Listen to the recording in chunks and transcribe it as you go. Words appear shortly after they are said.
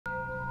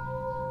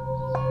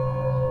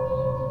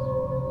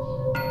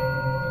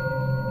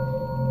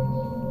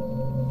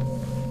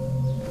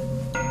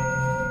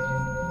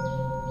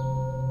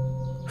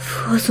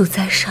佛祖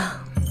在上，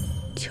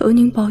求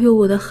您保佑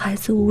我的孩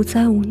子无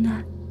灾无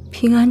难，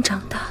平安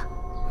长大，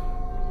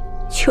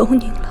求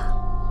您了。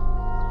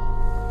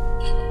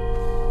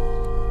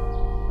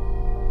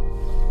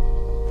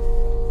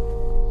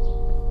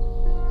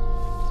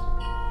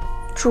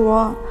主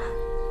儿，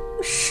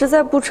实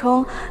在不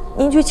成，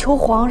您去求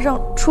皇上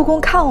出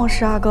宫看望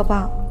十阿哥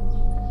吧。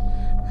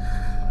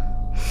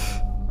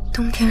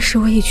冬天时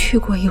我已去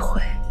过一回，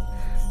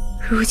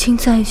如今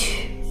再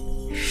去，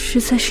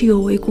实在是有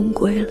违宫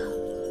规了。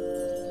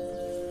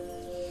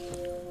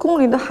宫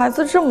里的孩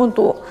子这么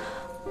多，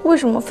为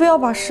什么非要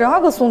把十阿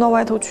哥送到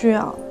外头去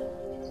啊？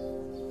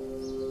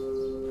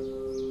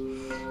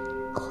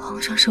皇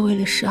上是为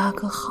了十阿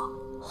哥好，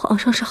皇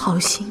上是好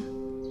心。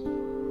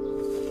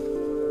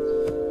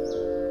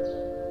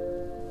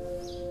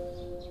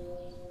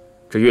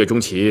这岳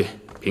中旗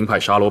平叛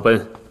沙罗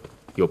奔，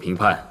又平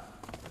叛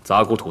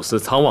杂古土司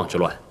仓望之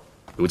乱，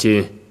如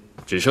今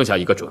只剩下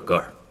一个准噶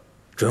尔。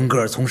准噶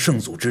尔从圣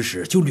祖之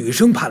时就屡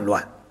生叛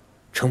乱，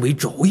成为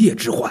昼夜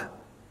之患。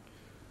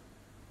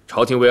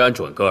朝廷为安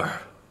准噶尔，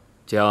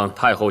将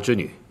太后之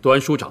女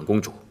端舒长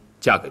公主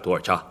嫁给多尔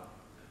扎。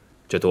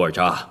这多尔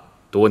扎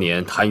多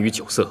年贪于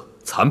酒色，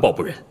残暴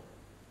不仁，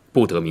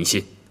不得民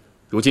心。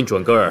如今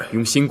准噶尔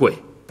拥新贵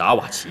达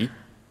瓦齐，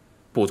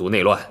部族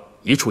内乱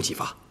一触即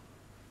发。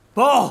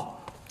报！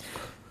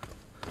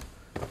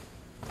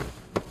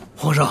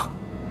皇上，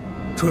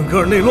准噶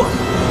尔内乱。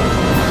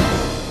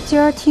今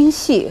儿听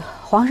戏，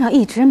皇上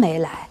一直没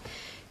来，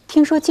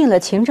听说进了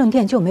勤政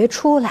殿就没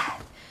出来，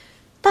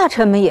大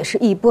臣们也是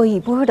一波一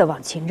波的往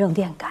勤政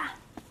殿赶。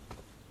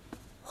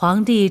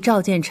皇帝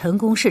召见陈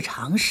宫是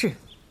常事，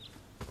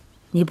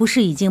你不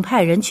是已经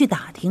派人去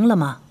打听了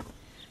吗？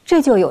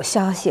这就有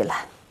消息了。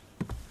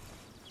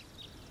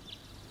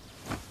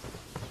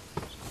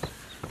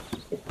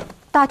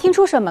打听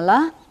出什么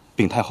了？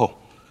禀太后，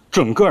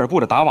准噶尔部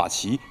的达瓦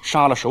齐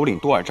杀了首领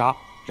多尔扎，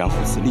然后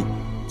自立，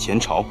前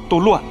朝都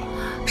乱了。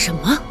什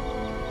么？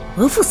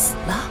额驸死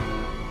了？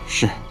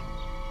是。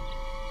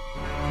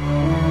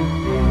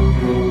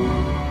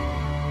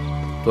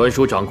端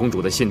舒长公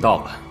主的信到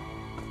了，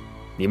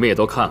你们也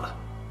都看了，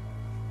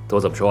都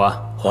怎么说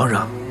啊？皇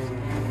上，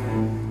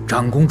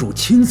长公主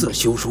亲自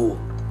修书，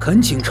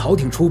恳请朝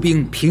廷出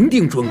兵平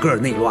定准噶尔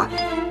内乱，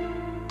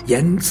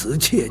言辞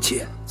切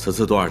切。此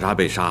次多尔扎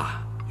被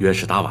杀，原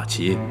是达瓦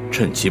齐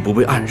趁其不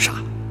备暗杀，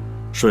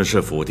顺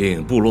势否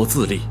定部落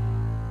自立。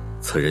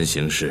此人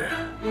行事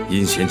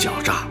阴险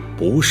狡诈，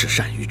不是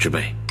善于之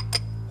辈。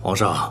皇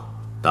上，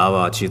达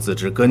瓦齐自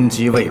知根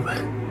基未稳，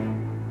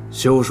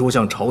修书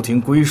向朝廷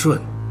归顺，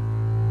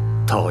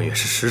倒也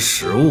是识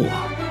时务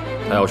啊。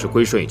他要是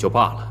归顺也就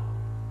罢了，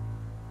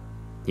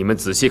你们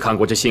仔细看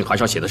过这信函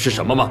上写的是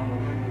什么吗？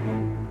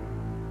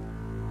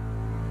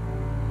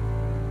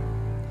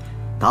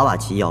达瓦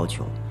齐要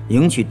求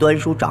迎娶端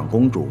舒长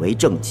公主为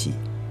正妻，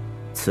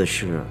此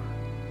事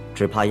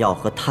只怕要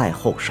和太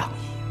后商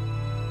议。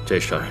这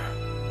事儿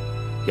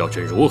要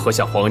朕如何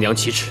向皇娘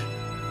启齿？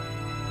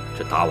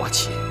这达瓦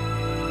齐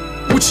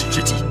无耻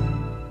之极！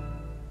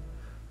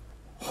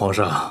皇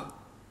上，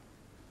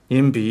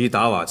您比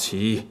达瓦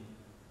齐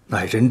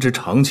乃人之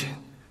常情，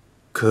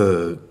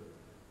可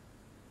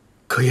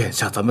眼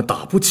下咱们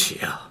打不起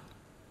啊。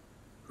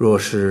若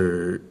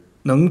是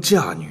能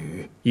嫁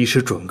女，以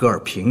使准噶尔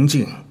平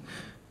静，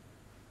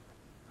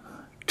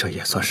这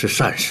也算是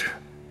善事。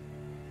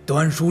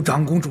端舒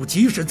长公主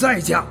即使再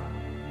嫁，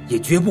也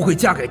绝不会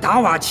嫁给达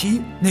瓦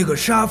齐那个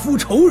杀夫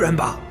仇人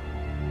吧？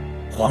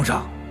皇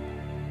上，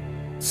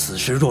此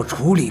事若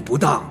处理不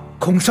当，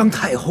恐伤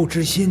太后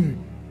之心，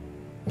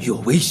有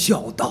违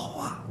孝道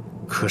啊。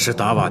可是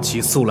达瓦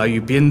齐素来与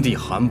边地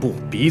汗部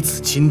彼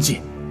此亲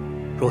近，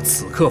若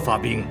此刻发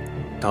兵，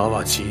达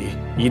瓦齐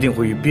一定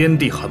会与边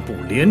地汗部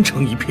连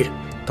成一片，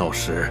到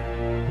时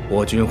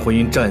我军会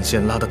因战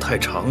线拉得太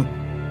长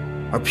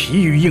而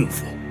疲于应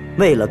付。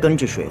为了根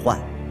治水患，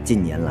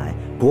近年来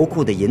国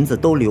库的银子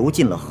都流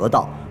进了河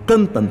道，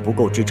根本不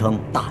够支撑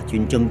大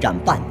军征战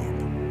半年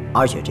的。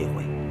而且这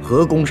回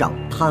河工上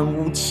贪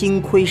污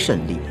清亏甚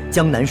厉，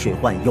江南水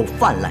患有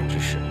泛滥之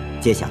势，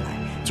接下来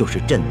就是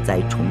赈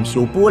灾重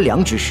修拨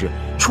粮之时，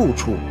处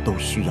处都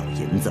需要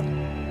银子。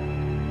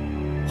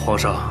皇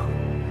上，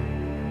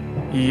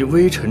以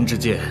微臣之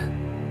见，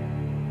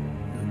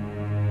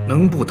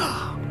能不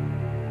打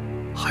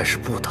还是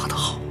不打的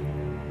好。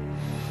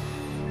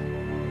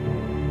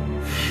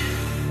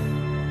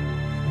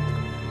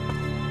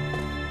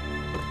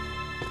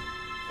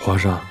皇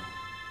上，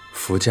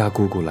福家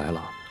姑姑来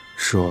了，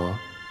说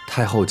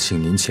太后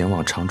请您前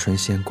往长春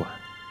仙馆。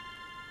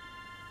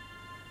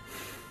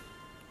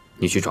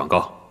你去转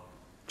告，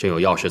朕有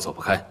要事走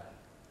不开，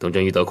等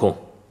朕一得空，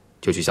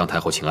就去向太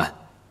后请安。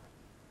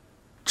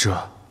这。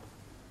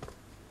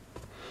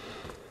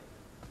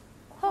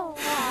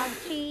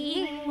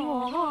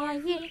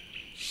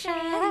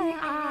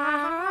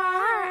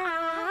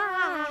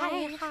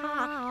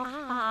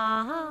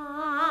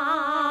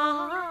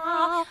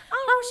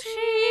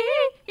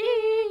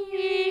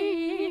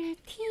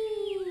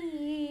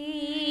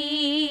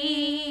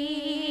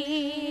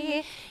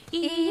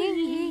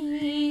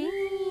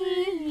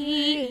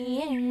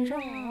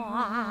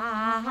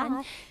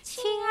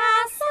恰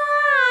三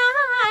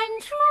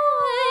春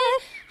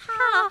好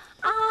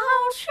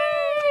时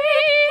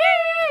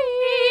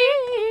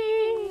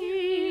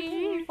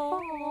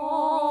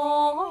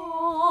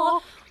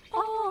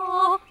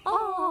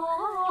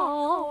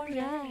人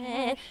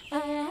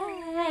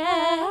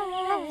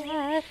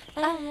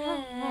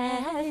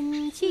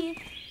间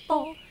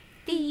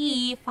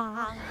地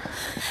方。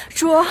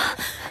主儿，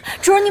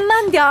你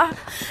慢点儿。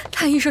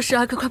太医说十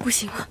阿哥快不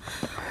行了，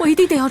我一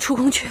定得要出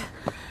宫去。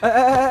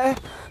哎，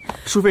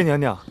淑妃娘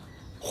娘，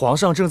皇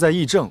上正在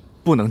议政，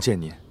不能见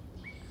您。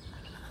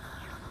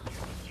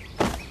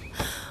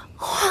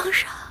皇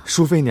上，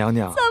淑妃娘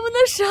娘，咱们的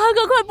十阿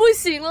哥快不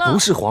行了。不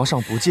是皇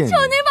上不见你，求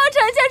您把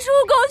臣妾出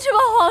宫去吧，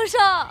皇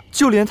上。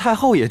就连太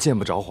后也见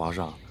不着皇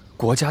上，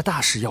国家大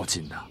事要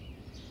紧的。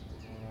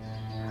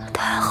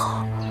太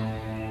后，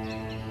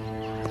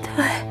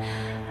对，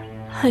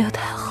还有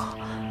太后，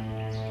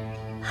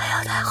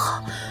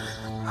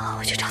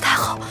我去找太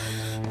后。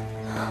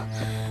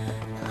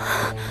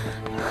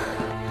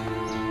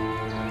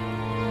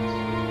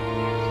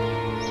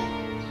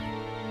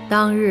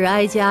当日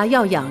哀家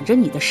要养着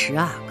你的十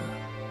阿哥，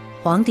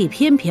皇帝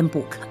偏偏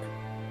不肯。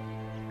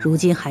如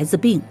今孩子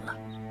病了，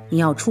你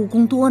要出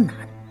宫多难。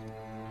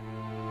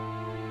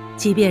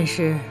即便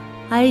是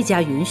哀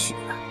家允许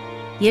了，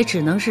也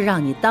只能是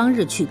让你当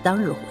日去当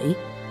日回，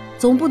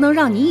总不能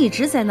让你一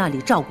直在那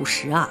里照顾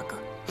十阿哥。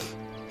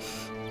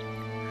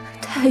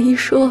太医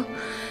说，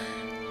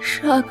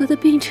十阿哥的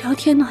病只要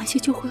天暖些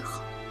就会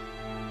好，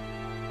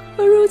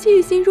可如今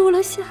已经入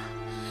了夏，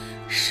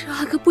十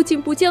阿哥不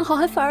仅不见好，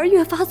还反而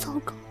越发糟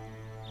糕。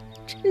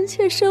臣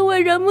妾身为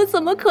人母，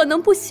怎么可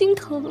能不心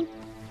疼？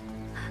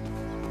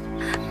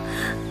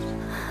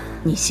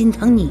你心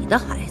疼你的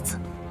孩子，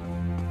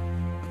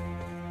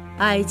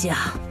哀家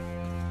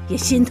也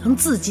心疼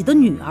自己的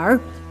女儿。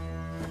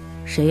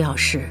谁要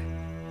是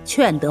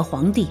劝得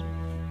皇帝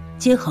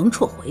接横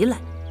绰回来，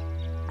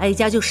哀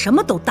家就什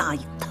么都答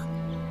应他。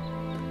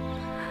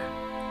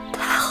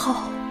太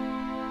后，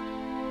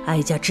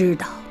哀家知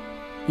道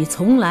你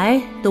从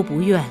来都不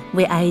愿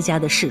为哀家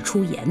的事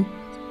出言，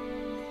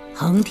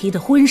横提的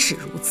婚事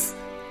如此，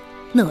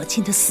讷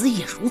亲的死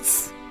也如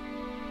此。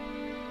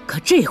可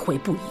这回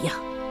不一样，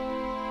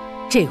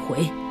这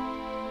回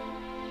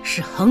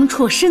是横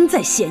绰身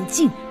在险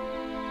境，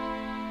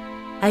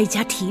哀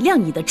家体谅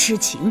你的痴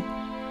情，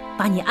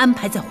把你安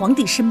排在皇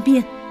帝身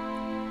边，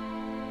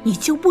你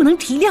就不能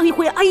体谅一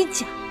回哀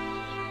家，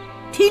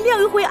体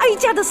谅一回哀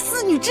家的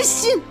思女之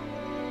心？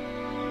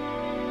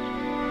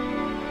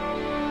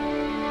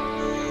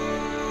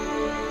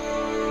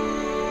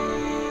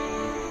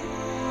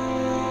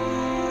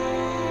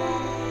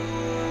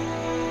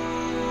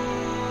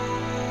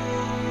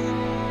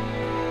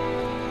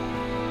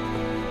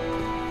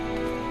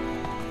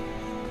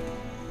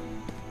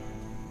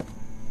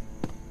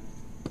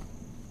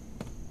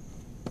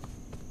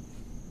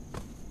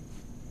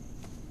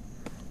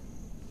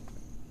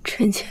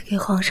臣妾给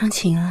皇上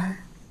请安。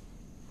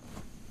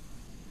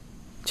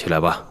起来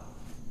吧。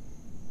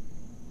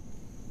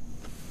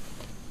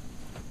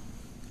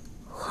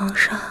皇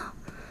上，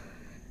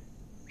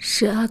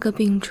十阿哥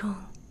病重，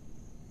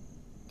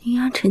您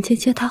让臣妾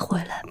接他回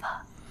来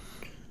吧。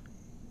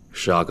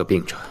十阿哥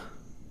病着，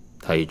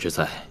他一直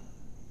在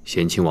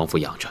咸亲王府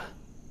养着，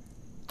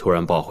突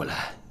然抱回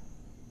来，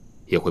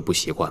也会不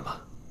习惯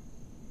吧？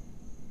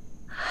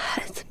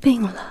孩子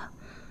病了，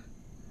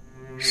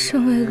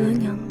身为额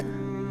娘的，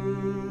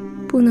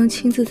不能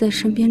亲自在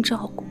身边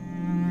照顾，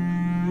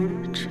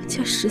臣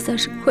妾实在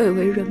是愧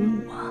为人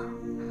母啊！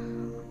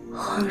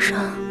皇上，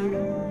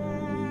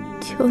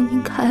求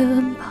您开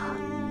恩吧。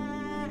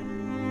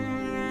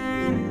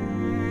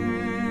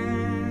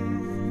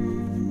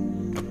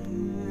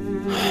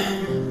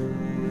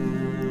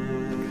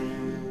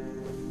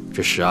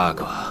这十阿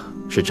哥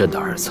是朕的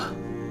儿子，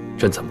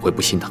朕怎么会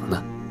不心疼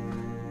呢？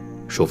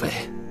淑妃，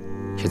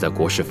现在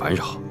国事烦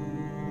扰，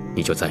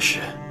你就暂时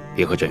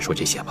别和朕说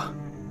这些吧。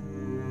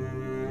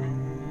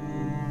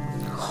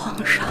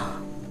皇上，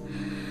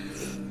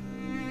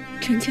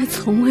臣妾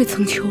从未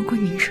曾求过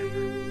您什么，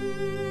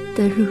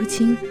但如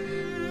今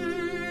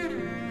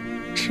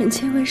臣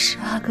妾为十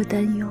阿哥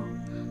担忧，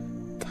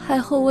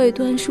太后为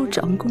端淑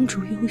长公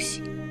主忧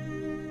心，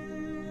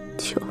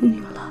求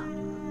您了，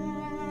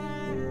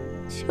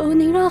求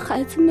您让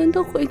孩子们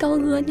都回到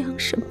额娘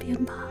身边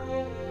吧。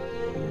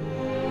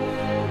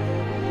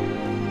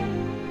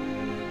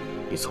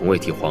你从未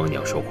替皇额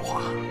娘说过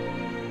话，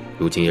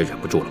如今也忍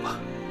不住了吧？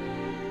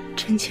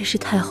臣妾是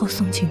太后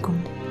送进宫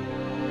里，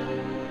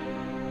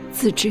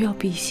自知要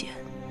避嫌，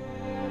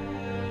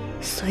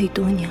所以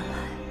多年来，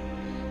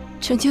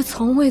臣妾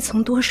从未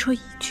曾多说一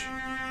句，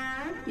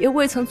也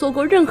未曾做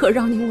过任何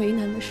让您为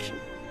难的事。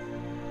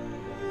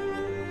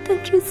但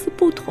这次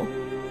不同，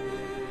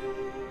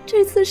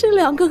这次是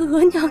两个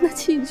额娘的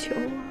请求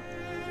啊，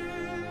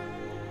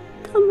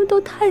他们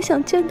都太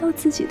想见到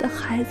自己的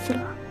孩子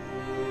了。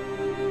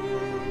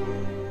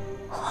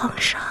皇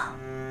上，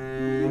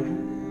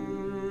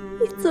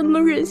你怎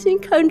么忍心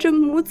看着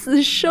母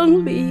子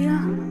生离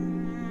呀？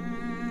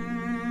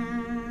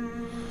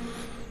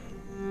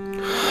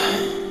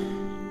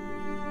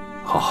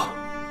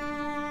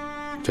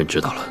朕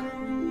知道了，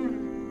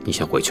你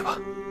先回去吧。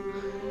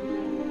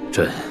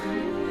朕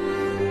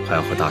还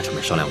要和大臣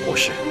们商量国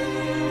事。